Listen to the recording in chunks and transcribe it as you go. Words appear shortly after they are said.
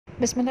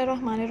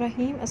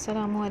Bismillahirrahmanirrahim.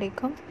 Assalamu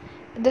alaikum.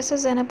 This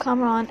is Zainab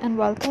Kamran and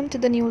welcome to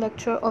the new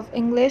lecture of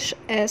English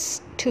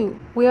S2.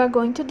 We are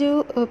going to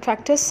do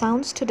practice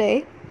sounds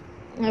today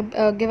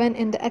given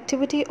in the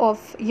activity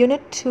of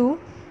Unit 2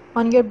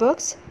 on your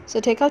books. So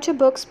take out your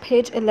books,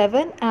 page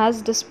 11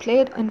 as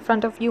displayed in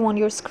front of you on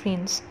your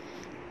screens.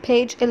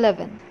 Page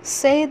 11.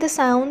 Say the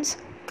sounds,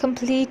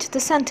 complete the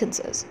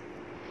sentences.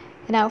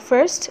 Now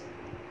first,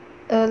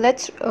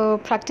 let's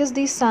practice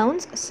these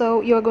sounds.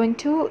 So you're going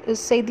to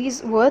say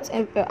these words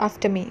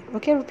after me.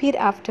 Okay, repeat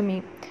after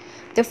me.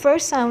 The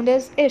first sound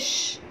is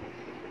ish.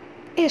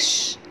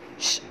 Ish.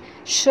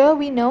 Sure,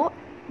 we know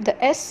the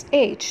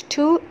sh.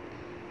 Two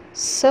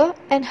s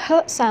and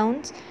h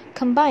sounds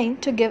combine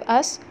to give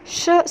us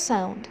sh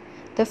sound.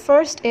 The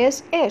first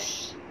is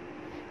ish.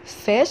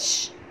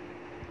 Fish.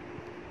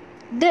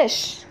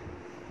 Dish.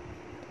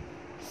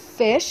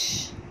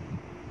 Fish.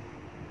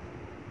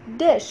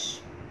 Dish.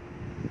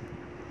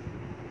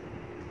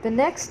 The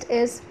next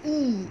is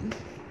E.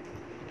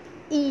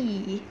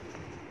 E.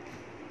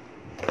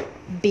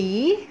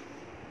 B.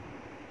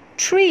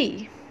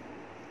 Tree.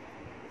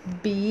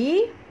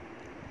 B.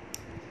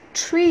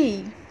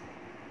 Tree.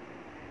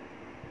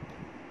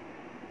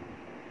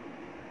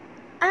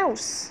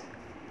 Ouse.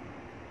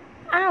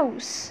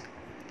 Ouse.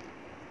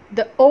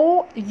 The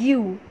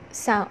OU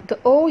sound. The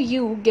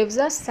OU gives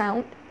us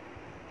sound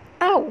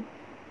ow.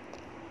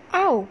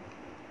 Ow.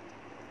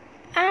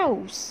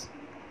 Ouse.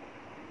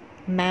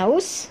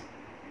 Mouse.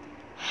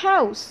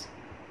 House.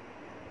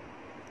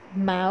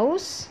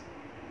 Mouse.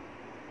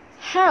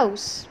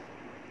 House.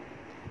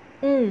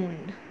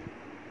 Oon.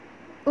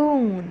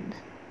 Oon.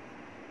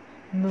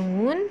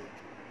 Moon.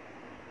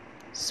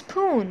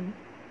 Spoon.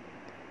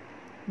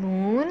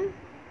 Moon.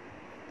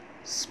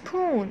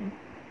 Spoon.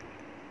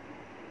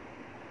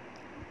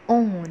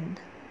 Own.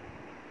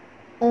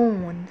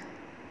 Own.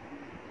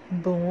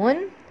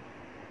 Bone.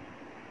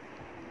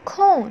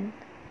 Cone.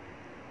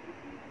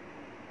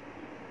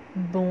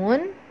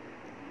 Bone.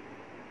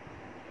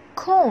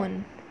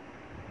 Cone.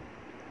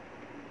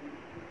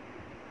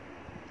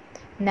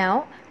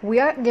 Now we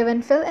are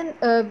given fill in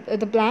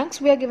the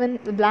blanks. We are given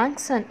the blank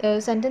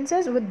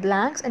sentences with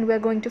blanks, and we are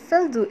going to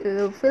fill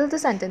the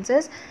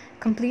sentences,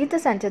 complete the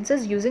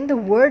sentences using the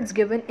words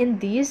given in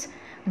these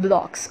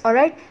blocks. All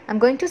right, I'm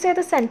going to say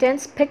the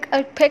sentence. Pick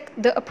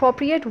the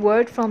appropriate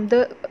word from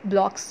the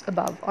blocks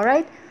above. All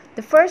right,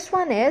 the first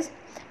one is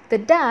the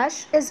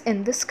dash is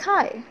in the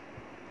sky.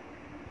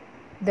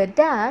 The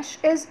dash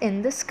is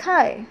in the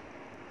sky.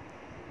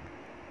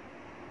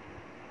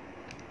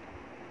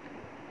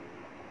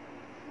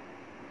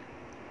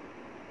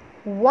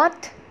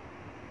 What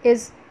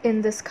is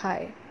in the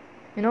sky?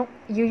 You know,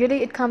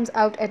 usually it comes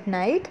out at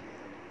night.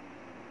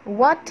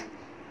 What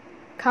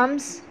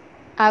comes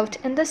out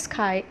in the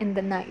sky in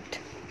the night?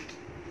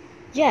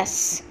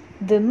 Yes,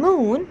 the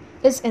moon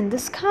is in the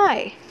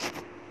sky.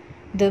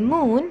 The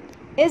moon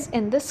is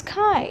in the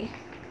sky.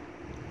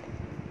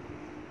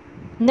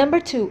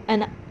 Number 2,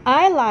 and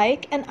I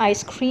like an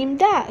ice cream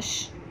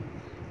dash.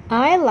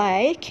 I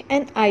like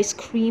an ice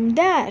cream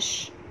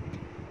dash.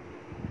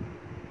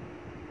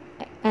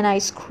 An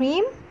ice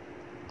cream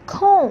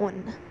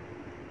cone.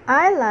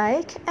 I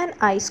like an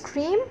ice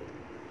cream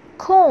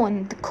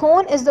cone. The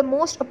cone is the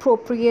most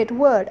appropriate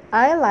word.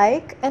 I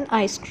like an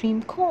ice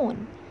cream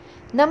cone.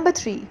 Number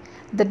 3,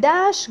 the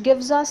dash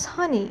gives us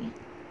honey.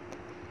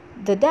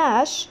 The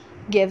dash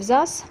gives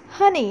us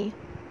honey.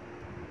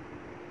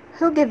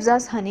 Who gives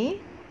us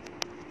honey?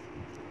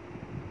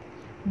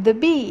 The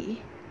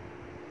bee.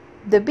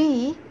 The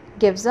bee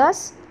gives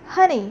us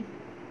honey.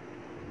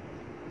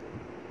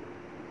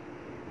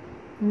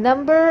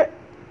 Number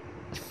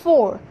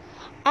 4,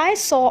 I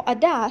saw a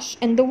dash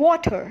in the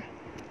water.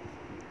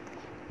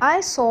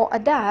 I saw a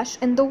dash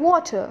in the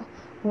water.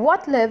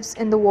 What lives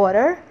in the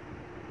water?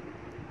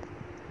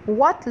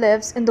 What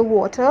lives in the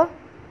water?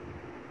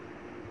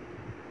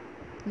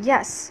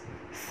 Yes,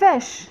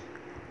 fish.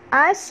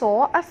 I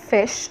saw a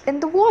fish in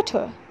the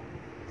water.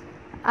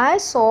 I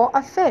saw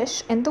a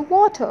fish in the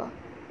water.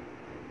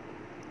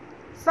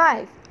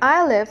 5,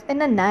 I live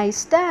in a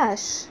nice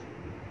dash.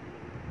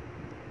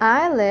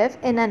 I live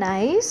in a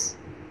nice,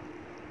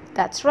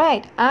 that's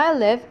right, I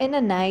live in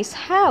a nice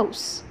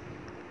house.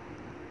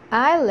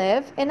 I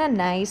live in a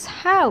nice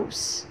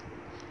house.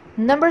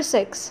 Number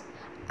 6,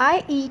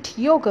 I eat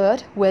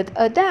yogurt with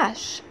a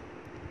dash.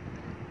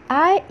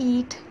 I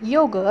eat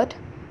yogurt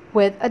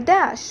with a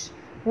dash.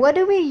 What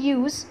do we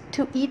use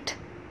to eat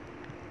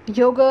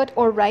yogurt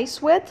or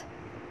rice with?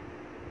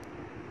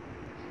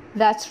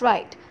 That's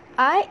right,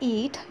 I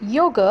eat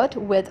yogurt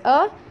with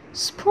a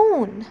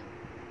spoon.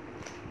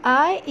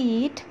 I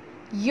eat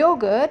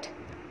yogurt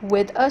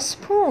with a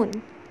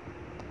spoon.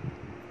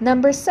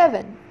 Number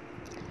 7,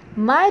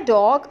 my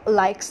dog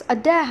likes a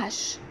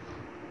dash.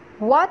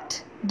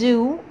 What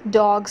do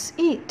dogs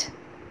eat?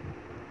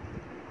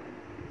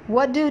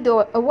 What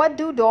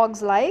do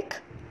dogs like?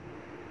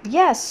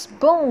 Yes,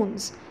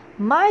 bones.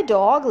 My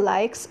dog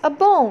likes a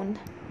bone.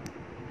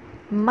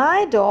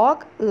 My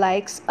dog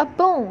likes a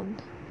bone.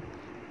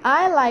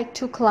 I like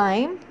to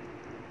climb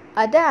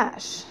A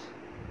dash.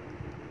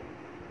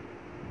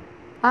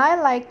 I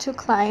like to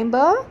climb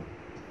a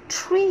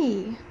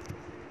tree.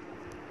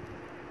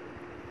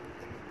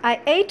 I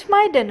ate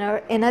my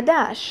dinner in a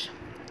dash.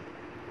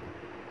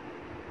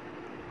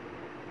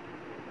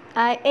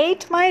 I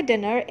ate my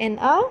dinner in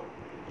a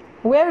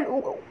where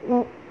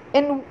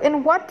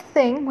in what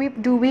thing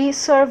do we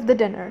serve the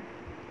dinner?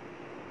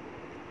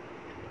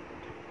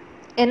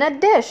 In a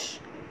dish.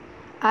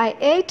 I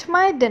ate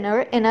my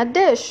dinner in a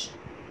dish.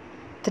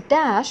 The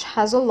dash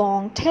has a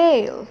long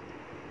tail.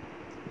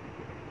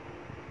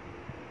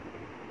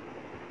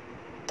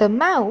 The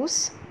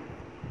mouse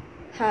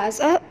has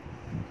a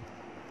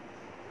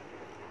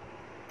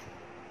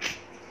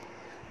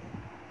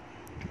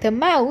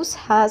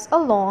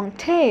long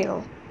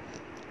tail.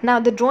 Now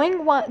the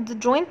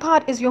drawing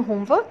part is your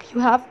homework. You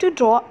have to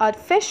draw a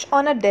fish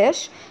on a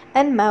dish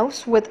and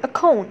mouse with a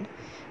cone.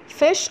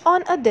 Fish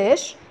on a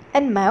dish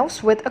and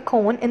mouse with a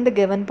cone in the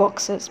given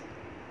boxes.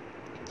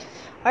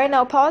 Alright,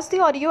 now pause the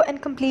audio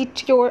and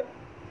complete your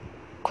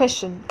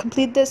question.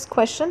 Complete this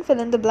question, fill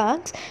in the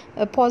blanks.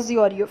 Pause the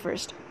audio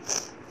first.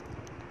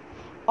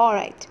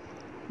 Alright,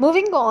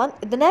 moving on.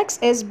 The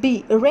next is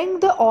B. Ring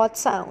the odd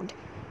sound.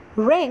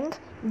 Ring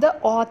the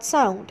odd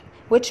sound,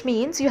 which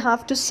means you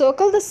have to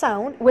circle the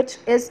sound which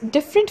is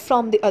different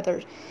from the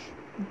other.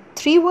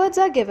 3 words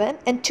are given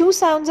and 2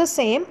 sounds are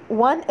same,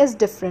 1 is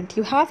different.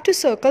 You have to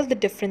circle the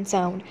different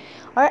sound.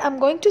 Alright, I'm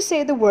going to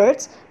say the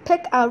words,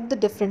 pick out the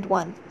different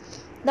one.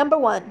 Number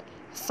 1,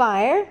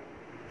 fire,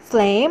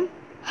 flame,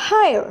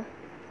 higher.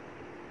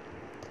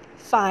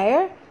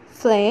 Fire,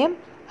 flame,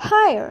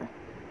 higher.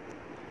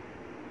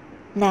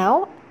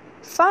 Now,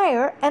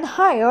 fire and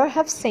higher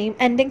have same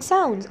ending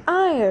sounds,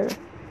 ire.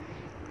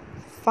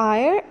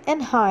 Fire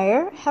and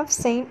higher have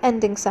same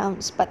ending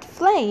sounds, but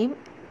flame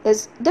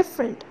is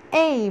different,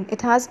 aim.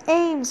 It has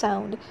aim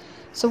sound.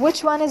 So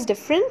which one is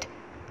different?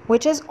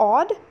 Which is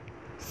odd?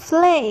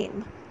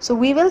 Flame. So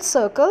we will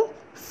circle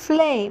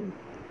flame.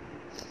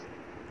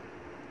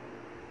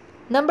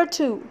 Number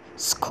 2,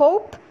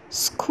 scope,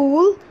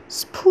 school,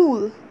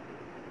 spool.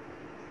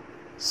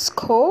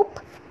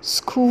 Scope,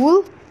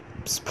 school,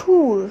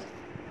 spool.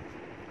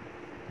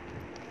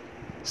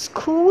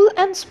 School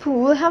and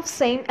spool have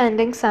same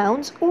ending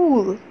sounds,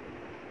 ool.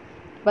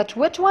 But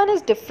which one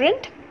is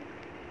different?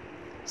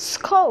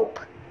 Scope.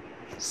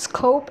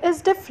 Scope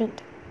is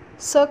different.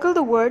 Circle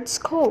the word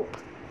scope.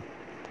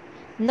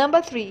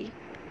 Number 3,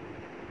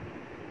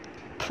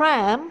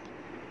 pram,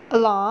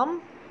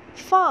 alarm,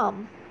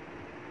 farm.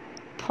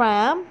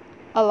 Pram,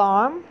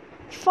 alarm,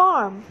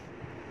 farm.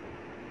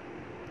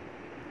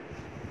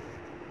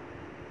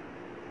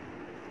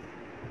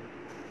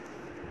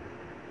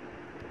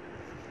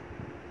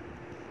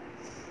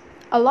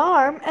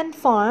 Alarm and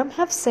farm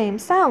have same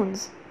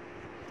sounds.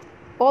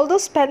 Although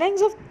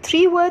spellings of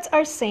 3 words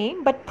are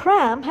same, but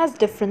pram has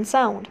different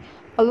sound.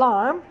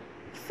 Alarm,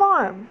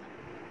 farm.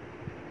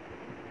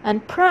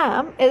 And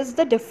pram is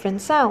the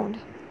different sound.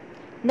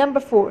 Number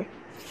 4,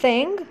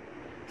 thing,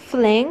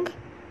 fling,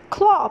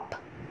 clop.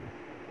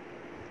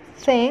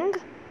 Thing,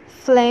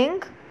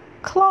 fling,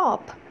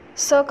 clop.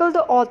 Circle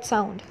the odd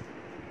sound.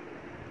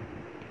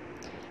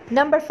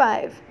 Number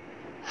 5,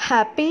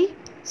 happy,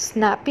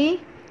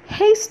 snappy,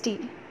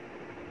 hasty.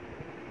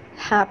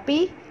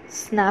 Happy,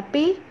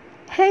 snappy,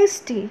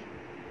 hasty.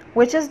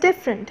 Which is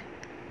different?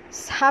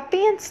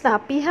 Happy and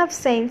snappy have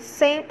same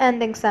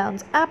ending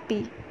sounds,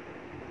 appy.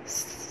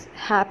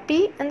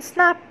 Happy and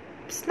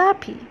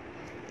snappy.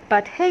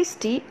 But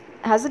hasty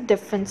has a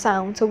different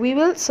sound, so we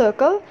will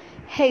circle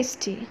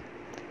hasty.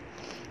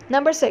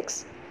 Number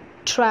 6,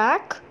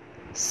 track,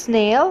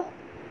 snail,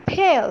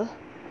 pail.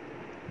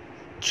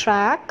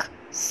 Track,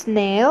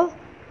 snail,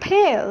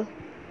 pail.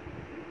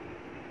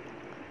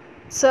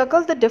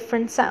 Circle the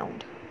different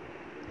sound.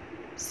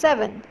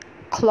 7,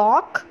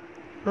 clock,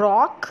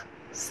 rock,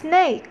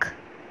 snake.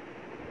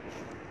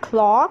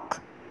 Clock,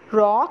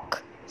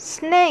 rock,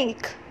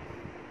 snake.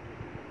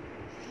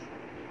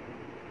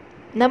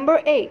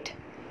 Number 8,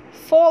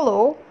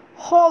 follow,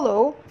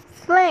 hollow,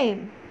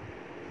 flame.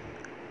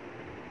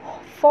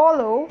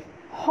 Follow,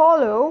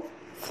 hollow,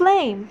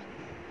 flame.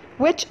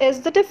 Which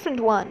is the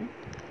different one?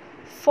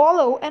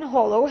 Follow and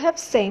hollow have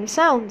same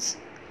sounds.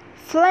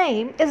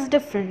 Flame is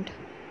different.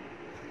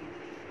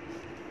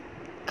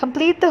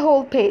 Complete the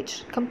whole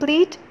page.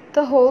 Complete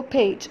the whole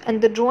page,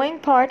 and the drawing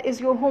part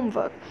is your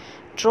homework.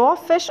 Draw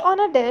fish on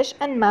a dish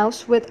and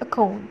mouse with a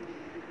cone.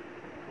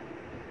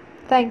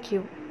 Thank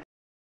you.